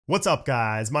What's up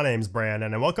guys, my name's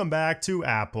Brandon and welcome back to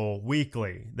Apple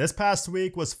Weekly. This past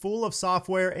week was full of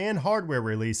software and hardware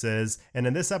releases, and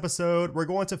in this episode we're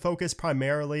going to focus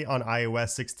primarily on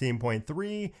iOS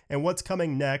 16.3 and what's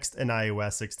coming next in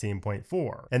iOS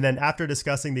 16.4. And then after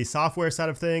discussing the software side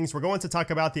of things, we're going to talk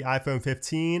about the iPhone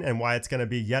 15 and why it's going to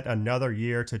be yet another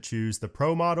year to choose the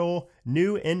Pro model,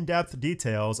 new in-depth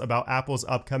details about Apple's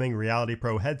upcoming Reality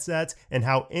Pro headset and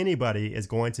how anybody is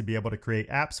going to be able to create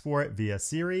apps for it via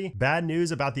Siri, bad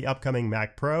news about the upcoming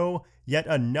Mac Pro, yet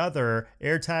another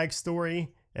AirTag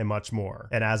story, and much more.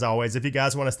 And as always, if you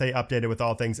guys want to stay updated with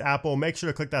all things Apple, make sure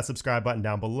to click that subscribe button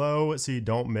down below so you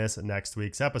don't miss next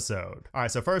week's episode. All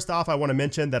right, so first off, I want to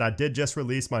mention that I did just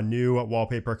release my new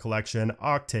wallpaper collection,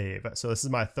 Octave. So this is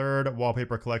my third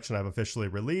wallpaper collection I've officially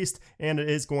released, and it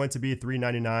is going to be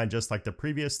 $3.99 just like the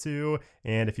previous two.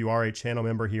 And if you are a channel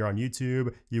member here on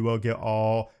YouTube, you will get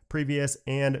all previous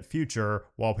and future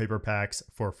wallpaper packs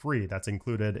for free. That's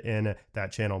included in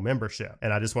that channel membership.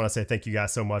 And I just want to say thank you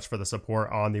guys so much for the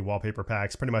support on the wallpaper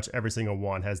packs. Pretty much every single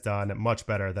one has done much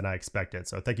better than I expected.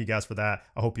 So thank you guys for that.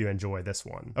 I hope you enjoy this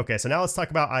one. Okay, so now let's talk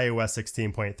about iOS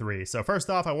 16.3. So first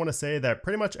off, I want to say that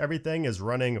pretty much everything is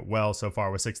running well so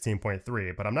far with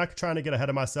 16.3, but I'm not trying to get ahead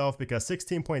of myself because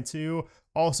 16.2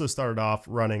 also started off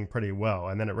running pretty well,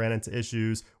 and then it ran into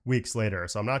issues weeks later.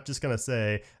 So I'm not just going to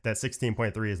say that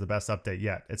 16.3 is the best update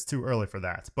yet. It's too early for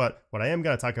that. But what I am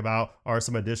going to talk about are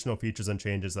some additional features and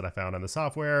changes that I found in the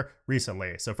software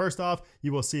recently. So first off,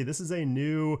 you will see this is a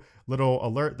new little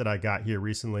alert that I got here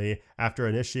recently after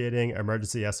initiating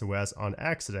emergency SOS on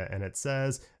accident, and it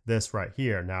says this right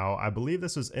here. Now, I believe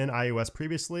this was in iOS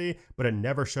previously, but it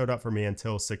never showed up for me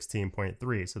until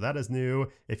 16.3. So that is new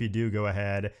if you do go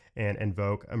ahead and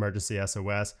invoke emergency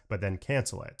SOS, but then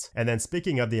cancel it. And then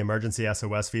speaking of the emergency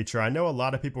SOS feature, I know a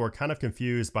lot of people were kind of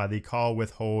confused by the call,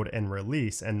 withhold, and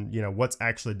release, and what's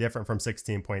actually different from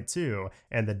 16.2.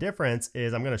 And the difference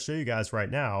is I'm going to show you guys right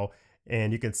now.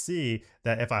 And you can see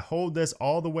that if I hold this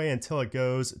all the way until it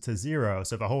goes to 0,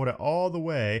 so if I hold it all the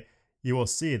way, you will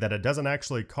see that it doesn't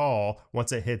actually call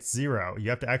once it hits 0. You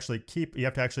have to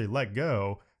actually let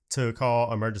go to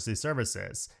call emergency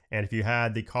services. And if you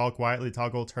had the call quietly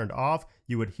toggle turned off,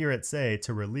 you would hear it say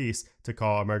to release to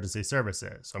call emergency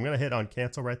services. So I'm going to hit on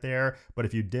cancel right there. But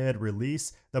if you did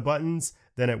release the buttons,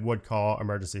 then it would call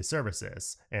emergency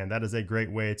services. And that is a great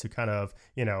way to kind of,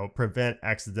 prevent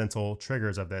accidental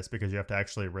triggers of this, because you have to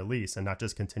actually release and not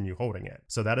just continue holding it.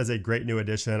 So that is a great new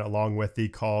addition, along with the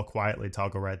call quietly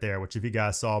toggle right there, which if you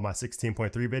guys saw my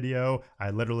 16.3 video,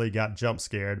 I literally got jump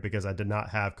scared because I did not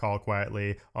have call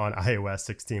quietly on iOS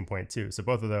 16.2. So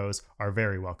both of those are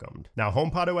very welcomed. Now,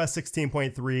 HomePodOS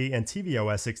 16.3 and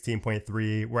tvOS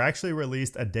 16.3 were actually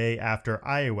released a day after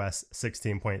iOS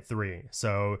 16.3.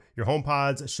 So your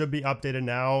HomePods should be updated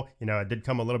now. It did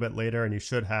come a little bit later, and you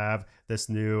should have this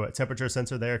new temperature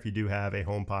sensor there. If you do have a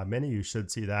HomePod mini, you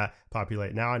should see that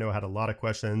populate now. I know I had a lot of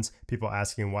questions, people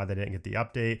asking why they didn't get the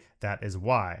update. That is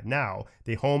why. Now,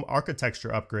 the home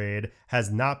architecture upgrade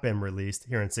has not been released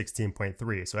here in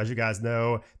 16.3. So as you guys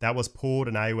know, that was pulled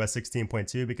in iOS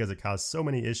 16.2 because it caused so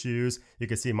many issues. You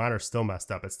can see mine are still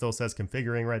messed up. It still says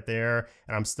configuring right there,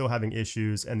 and I'm still having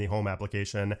issues in the home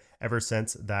application ever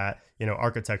since that,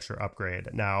 architecture upgrade.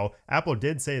 Now, Apple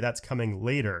did say that's coming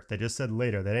later. They just said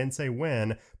later. They didn't say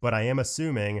when, but I am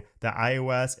assuming that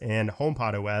iOS and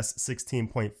HomePodOS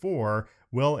 16.4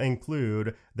 will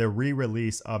include the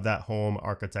re-release of that home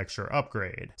architecture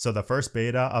upgrade. So the first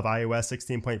beta of iOS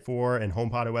 16.4 and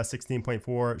HomePodOS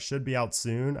 16.4 should be out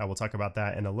soon. I will talk about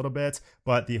that in a little bit,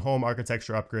 but the home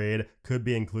architecture upgrade could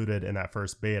be included in that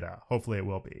first beta. Hopefully it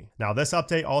will be. Now, this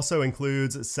update also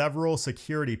includes several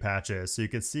security patches. So you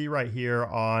can see right here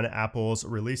on Apple's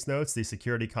release notes, the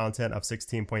security content of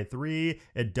 16.3,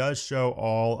 it does show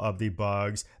all of the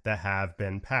bugs that have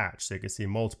been patched. So you can see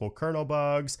multiple kernel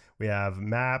bugs. We have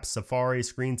Maps, Safari,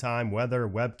 screen time, weather,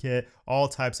 WebKit, all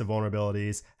types of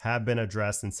vulnerabilities have been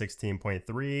addressed in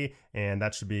 16.3, and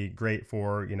that should be great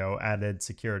for, added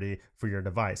security for your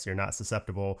device. You're not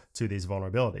susceptible to these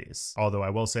vulnerabilities. Although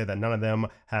I will say that none of them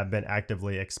have been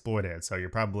actively exploited, so you're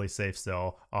probably safe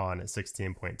still on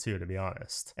 16.2, to be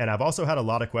honest. And I've also had a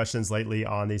lot of questions lately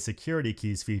on the security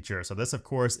keys feature. So this, of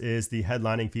course, is the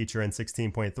headlining feature in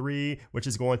 16.3, which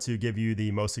is going to give you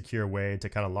the most secure way to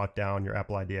kind of lock down your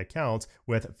Apple ID account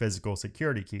with physical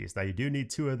security keys. Now, you do need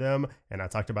 2 of them, and I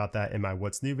talked about that in my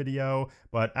What's New video,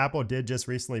 but Apple did just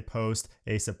recently post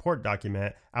a support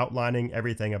document outlining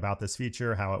everything about this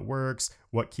feature, how it works,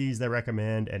 what keys they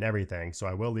recommend, and everything. So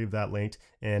I will leave that linked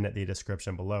in the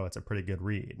description below. It's a pretty good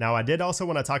read. Now, I did also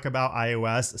want to talk about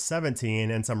iOS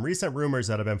 17 and some recent rumors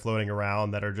that have been floating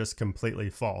around that are just completely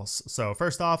false. So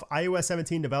first off, iOS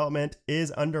 17 development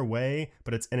is underway,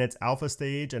 but it's in its alpha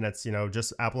stage, and it's,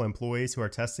 just Apple employees who are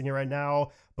testing it right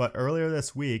now. But earlier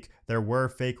this week, there were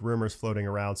fake rumors floating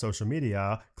around social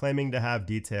media claiming to have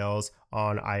details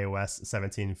on iOS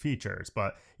 17 features.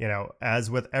 But,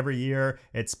 as with every year,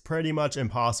 it's pretty much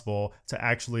impossible to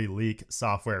actually leak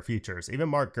software features. Even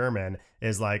Mark Gurman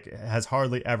has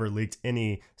hardly ever leaked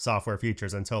any software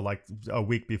features until like a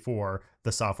week before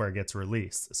the software gets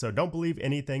released. So don't believe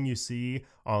anything you see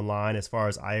online as far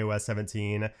as iOS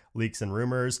 17 leaks and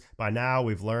rumors. By now,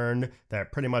 we've learned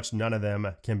that pretty much none of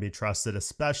them can be trusted,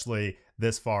 especially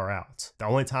this far out. The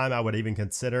only time I would even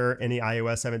consider any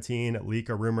iOS 17 leak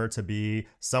or rumor to be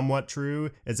somewhat true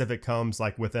is if it comes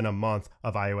like within a month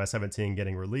of iOS 17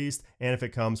 getting released, and if it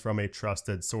comes from a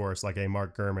trusted source like a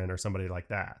Mark Gurman or somebody like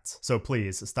that. So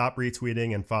please stop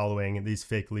retweeting and following these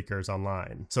fake leakers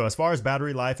online. So as far as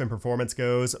battery life and performance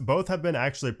goes, both have been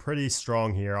actually pretty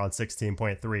strong here on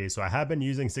 16.3. So I have been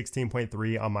using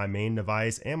 16.3 on my main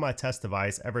device and my test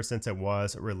device ever since it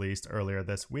was released earlier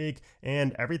this week,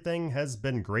 and everything has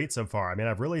been great so far. I mean,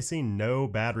 I've really seen no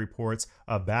bad reports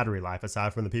of battery life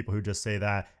aside from the people who just say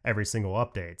that every single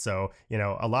update. So,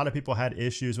 a lot of people had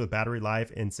issues with battery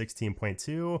life in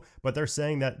 16.2, but they're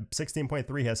saying that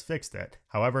 16.3 has fixed it.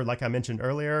 However, like I mentioned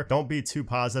earlier, don't be too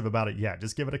positive about it yet.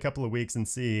 Just give it a couple of weeks and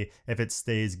see if it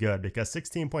stays good, because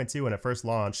 16.2 when it first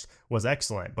launched was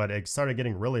excellent, but it started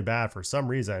getting really bad for some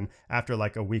reason after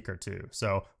like a week or two.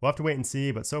 So we'll have to wait and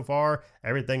see, but so far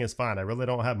everything is fine. I really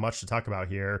don't have much to talk about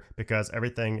here because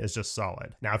everything is just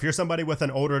solid. Now, if you're somebody with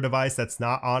an older device that's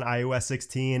not on iOS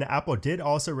 16, Apple did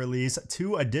also release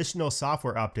 2 additional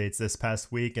software updates this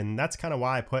past week, and that's kind of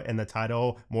why I put in the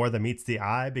title more than meets the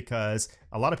eye, because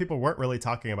a lot of people weren't really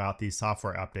talking about these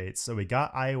software updates. So we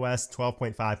got iOS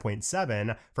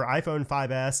 12.5.7 for iPhone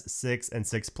 5S, 6, and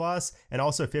 6 Plus, and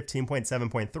also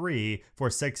 15.7.3 for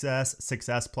 6S,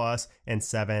 6S Plus, and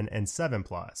 7 and 7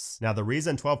 Plus. Now, the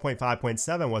reason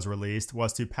 12.5.7 was released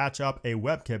was to patch up a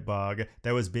WebKit bug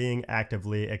that was being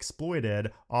actively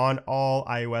exploited on all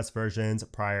iOS versions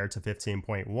prior to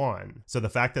 15.1. So the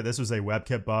fact that this was a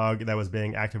WebKit bug that was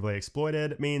being actively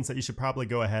exploited means that you should probably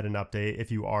go ahead and update if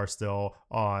you are still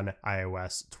on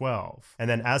iOS 12. And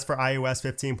then as for iOS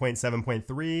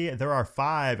 15.7.3, there are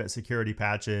 5 security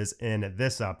patches in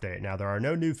this update. Now, there are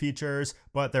no new features,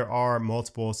 but there are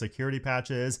multiple security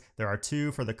patches. There are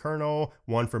 2 for the kernel,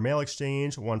 1 for mail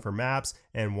exchange, 1 for maps,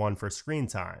 and 1 for screen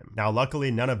time. Now,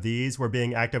 luckily, none of these were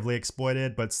being actively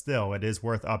exploited, but still, it is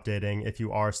worth updating if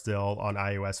you are still on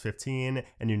iOS 15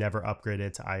 and you never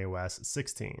upgraded to iOS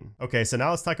 16. Okay, so now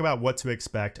let's talk about what to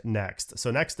expect next.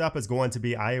 So next up is going to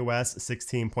be iOS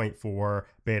 16.4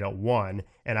 Beta 1,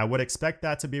 and I would expect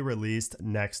that to be released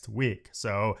next week.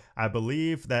 So I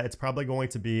believe that it's probably going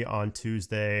to be on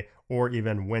Tuesday or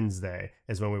even Wednesday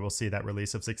is when we will see that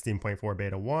release of 16.4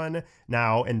 Beta 1.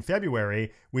 Now, in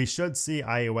February, we should see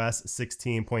iOS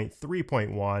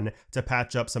 16.3.1 to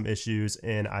patch up some issues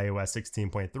in iOS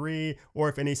 16.3, or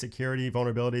if any security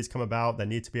vulnerabilities come about that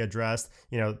need to be addressed.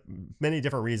 Many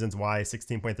different reasons why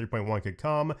 16.3.1 could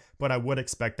come, but I would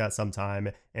expect that sometime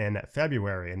in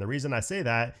February. And the reason I say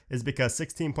that is because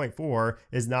 16.4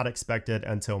 is not expected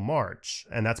until March.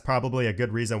 And that's probably a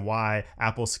good reason why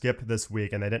Apple skipped this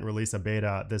week and they didn't release a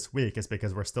beta this week, is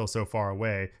because we're still so far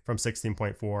away from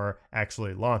 16.4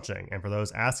 actually launching. And for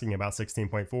those asking about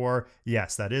 16.4,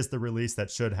 yes, that is the release that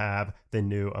should have the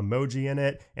new emoji in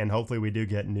it, and hopefully we do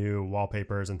get new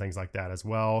wallpapers and things like that as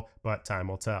well, but time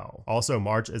will tell. Also,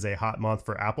 March is a hot month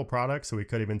for Apple products, so we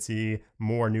could even see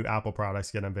more new Apple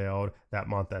products get unveiled that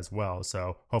month as well,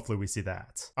 so hopefully we see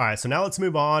that. All right, so now let's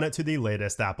move on to the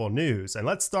latest Apple news, and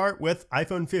let's start with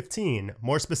iPhone 15,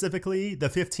 more specifically the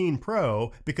 15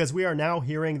 Pro, because we are now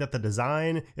hearing that the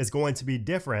design is going to be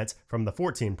different from the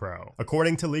 14 Pro.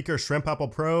 According to leaker Shrimp Apple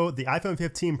Pro, the iPhone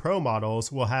 15 Pro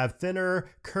models will have thinner,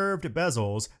 curved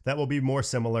bezels that will be more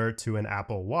similar to an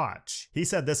Apple Watch. He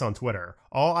said this on Twitter: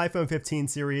 all iPhone 15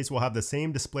 series will have the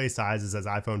same display sizes as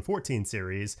iPhone 14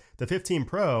 series. The 15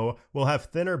 Pro will have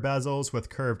thinner bezels with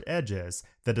curved edges.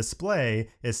 The display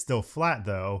is still flat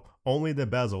though, only the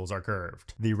bezels are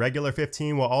curved. The regular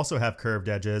 15 will also have curved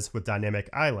edges with dynamic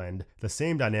island, the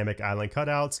same dynamic island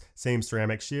cutouts, same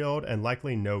ceramic shield, and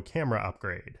likely no camera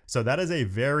upgrade. So that is a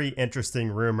very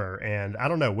interesting rumor, and I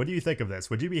don't know, what do you think of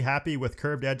this? Would you be happy with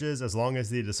curved edges as long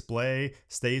as the display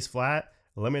stays flat?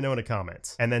 Let me know in the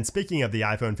comments. And then speaking of the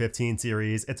iPhone 15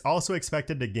 series, it's also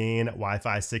expected to gain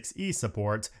Wi-Fi 6E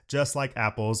support, just like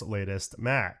Apple's latest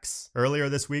Macs. Earlier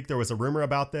this week, there was a rumor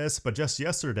about this, but just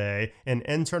yesterday, an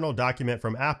internal document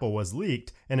from Apple was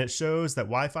leaked, and it shows that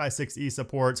Wi-Fi 6E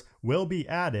support will be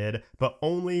added, but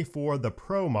only for the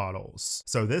Pro models.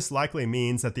 So this likely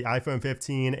means that the iPhone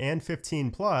 15 and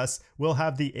 15 Plus will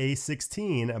have the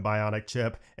A16 Bionic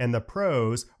chip, and the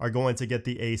Pros are going to get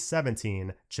the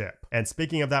A17 chip. And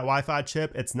speaking of that Wi-Fi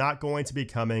chip, it's not going to be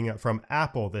coming from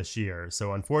Apple this year.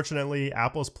 So unfortunately,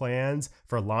 Apple's plans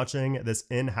for launching this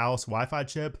in-house Wi-Fi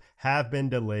chip have been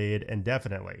delayed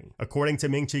indefinitely. According to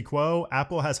Ming-Chi Kuo,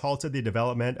 Apple has halted the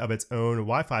development of its own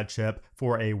Wi-Fi chip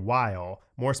for a while.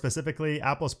 More specifically,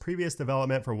 Apple's previous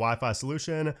development for Wi-Fi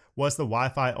solution was the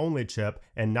Wi-Fi only chip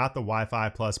and not the Wi-Fi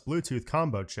plus Bluetooth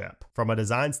combo chip. From a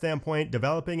design standpoint,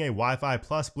 developing a Wi-Fi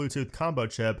plus Bluetooth combo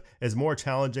chip is more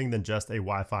challenging than just a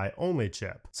Wi-Fi only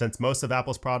chip. Since most of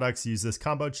Apple's products use this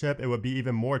combo chip, it would be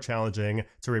even more challenging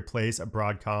to replace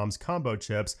Broadcom's combo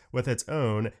chips with its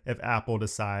own if Apple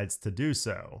decides to do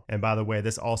so. And by the way,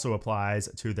 this also applies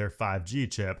to their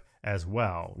 5G chip as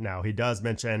well. Now, he does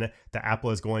mention that Apple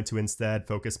is going to instead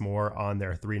focus more on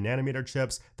their 3nm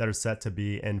chips that are set to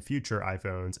be in future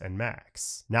iPhones and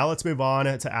Macs. Now let's move on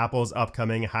to Apple's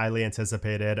upcoming highly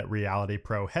anticipated Reality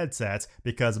Pro headset,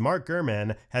 because Mark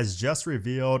Gurman has just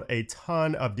revealed a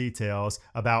ton of details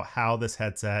about how this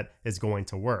headset is going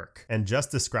to work. And just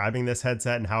describing this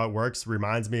headset and how it works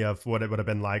reminds me of what it would have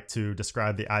been like to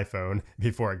describe the iPhone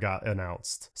before it got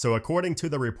announced. So according to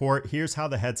the report, here's how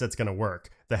the headset's going to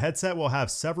work. The headset will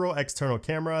have several external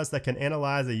cameras that can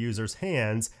analyze a user's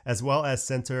hands, as well as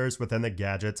sensors within the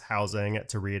gadget's housing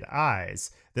to read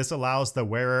eyes. This allows the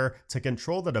wearer to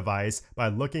control the device by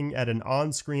looking at an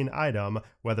on-screen item,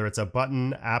 whether it's a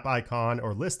button, app icon,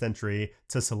 or list entry,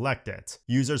 to select it.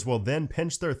 Users will then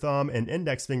pinch their thumb and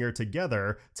index finger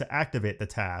together to activate the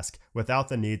task without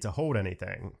the need to hold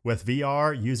anything. With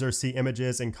VR, users see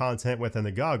images and content within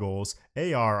the goggles.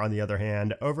 AR, on the other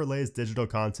hand, overlays digital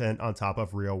content on top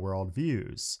of real-world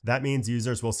views. That means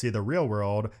users will see the real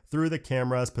world through the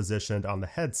cameras positioned on the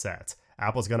headset.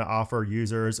 Apple's going to offer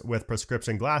users with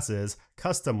prescription glasses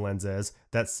custom lenses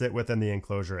that sit within the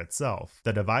enclosure itself.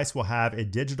 The device will have a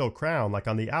digital crown like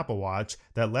on the Apple Watch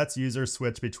that lets users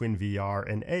switch between VR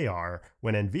and AR.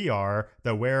 When in VR,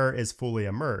 the wearer is fully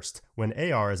immersed. When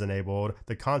AR is enabled,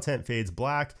 the content fades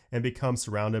black and becomes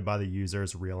surrounded by the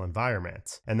user's real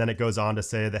environment. And then it goes on to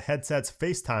say the headset's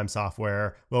FaceTime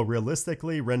software will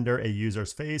realistically render a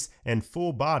user's face and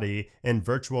full body in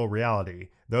virtual reality.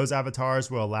 Those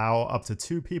avatars will allow up to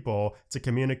 2 people to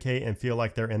communicate and feel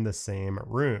like they're in the same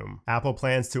room. Apple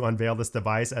plans to unveil this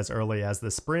device as early as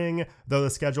the spring, though the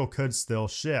schedule could still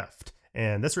shift.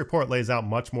 And this report lays out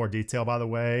much more detail, by the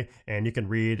way, and you can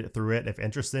read through it if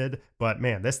interested. But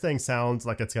man, this thing sounds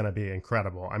like it's going to be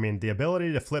incredible. I mean, the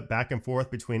ability to flip back and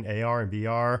forth between AR and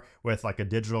VR with like a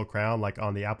digital crown like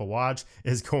on the Apple Watch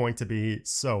is going to be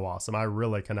so awesome. I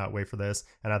really cannot wait for this,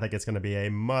 and I think it's going to be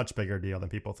a much bigger deal than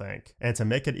people think. And to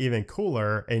make it even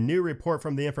cooler, a new report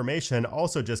from The Information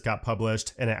also just got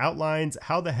published, and it outlines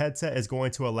how the headset is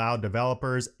going to allow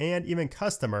developers and even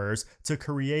customers to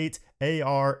create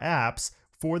AR apps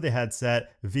for the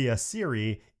headset via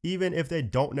Siri, even if they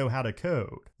don't know how to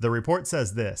code. The report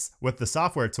says this: with the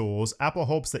software tools, Apple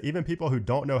hopes that even people who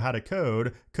don't know how to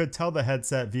code could tell the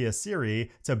headset via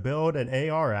Siri to build an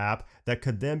AR app that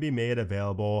could then be made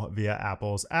available via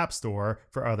Apple's App Store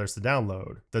for others to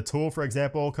download. The tool, for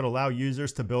example, could allow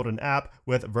users to build an app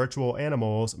with virtual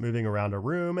animals moving around a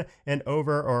room and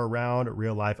over or around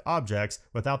real-life objects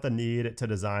without the need to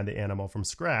design the animal from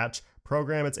scratch,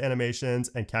 program its animations,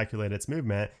 and calculate its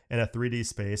movement in a 3D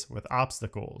space with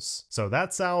obstacles. So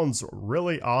that sounds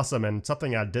really awesome and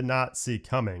something I did not see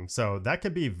coming. So that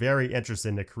could be very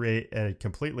interesting to create a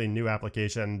completely new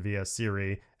application via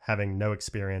Siri, having no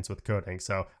experience with coding.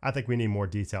 So I think we need more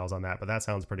details on that, but that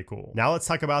sounds pretty cool. Now let's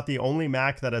talk about the only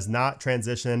Mac that has not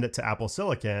transitioned to Apple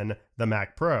Silicon, the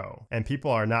Mac Pro. And people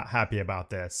are not happy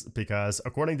about this because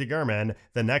according to Gurman,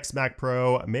 the next Mac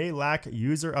Pro may lack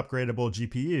user upgradable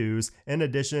GPUs in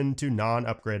addition to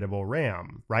non-upgradable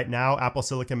RAM. Right now, Apple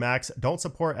Silicon Macs don't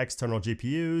support external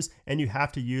GPUs, and you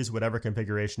have to use whatever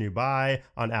configuration you buy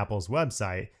on Apple's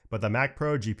website. but the Mac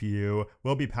Pro GPU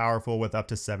will be powerful with up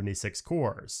to 76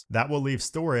 cores. That will leave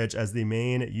storage as the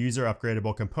main user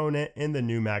upgradable component in the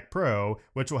new Mac Pro,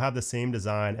 which will have the same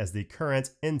design as the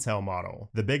current Intel model.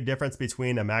 The big difference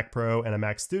between a Mac Pro and a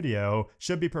Mac Studio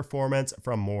should be performance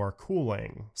from more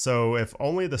cooling. So if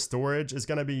only the storage is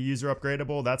going to be user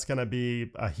upgradable, that's going to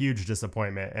be a huge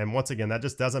disappointment. And once again, that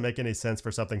just doesn't make any sense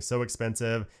for something so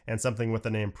expensive and something with the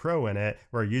name Pro in it,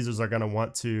 where users are going to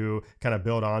want to kind of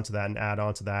build onto that and add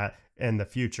on to that in the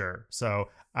future. So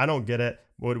I don't get it.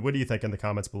 What do you think in the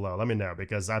comments below? Let me know,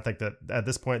 because I think that at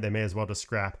this point they may as well just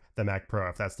scrap the Mac Pro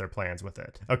if that's their plans with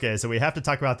it. Okay, so we have to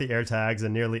talk about the AirTags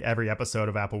in nearly every episode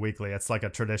of Apple Weekly. It's like a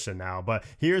tradition now, but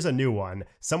here's a new one.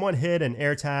 Someone hid an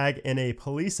AirTag in a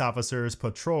police officer's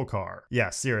patrol car.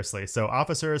 Yeah, seriously. So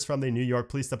officers from the New York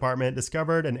Police Department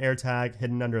discovered an AirTag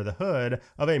hidden under the hood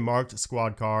of a marked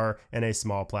squad car in a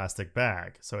small plastic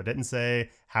bag. So it didn't say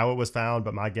how it was found,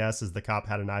 but my guess is the cop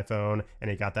had an iPhone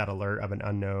and he got that alert of an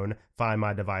unknown Find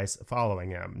My device following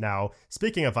him. Now,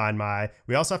 speaking of Find My,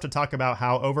 we also have to talk about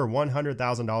how over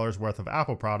 $100,000 worth of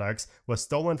Apple products was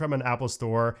stolen from an Apple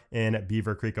store in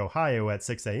Beaver Creek, Ohio at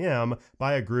 6 a.m.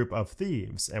 by a group of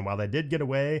thieves. And while they did get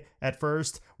away at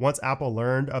first, once Apple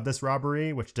learned of this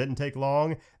robbery, which didn't take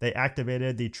long, they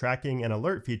activated the tracking and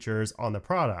alert features on the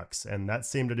products. And that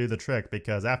seemed to do the trick,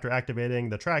 because after activating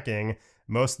the tracking,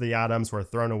 most of the items were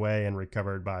thrown away and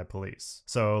recovered by police.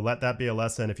 So let that be a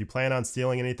lesson. If you plan on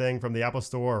stealing anything from the Apple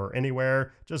Store or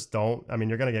anywhere, just don't. I mean,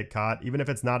 you're going to get caught. Even if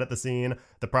it's not at the scene,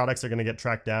 the products are going to get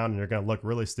tracked down and you're going to look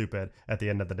really stupid at the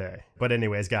end of the day. But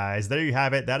anyways, guys, there you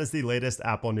have it. That is the latest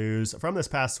Apple news from this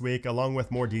past week, along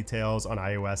with more details on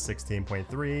iOS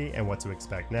 16.3 and what to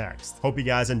expect next. Hope you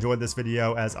guys enjoyed this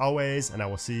video as always, and I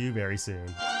will see you very soon.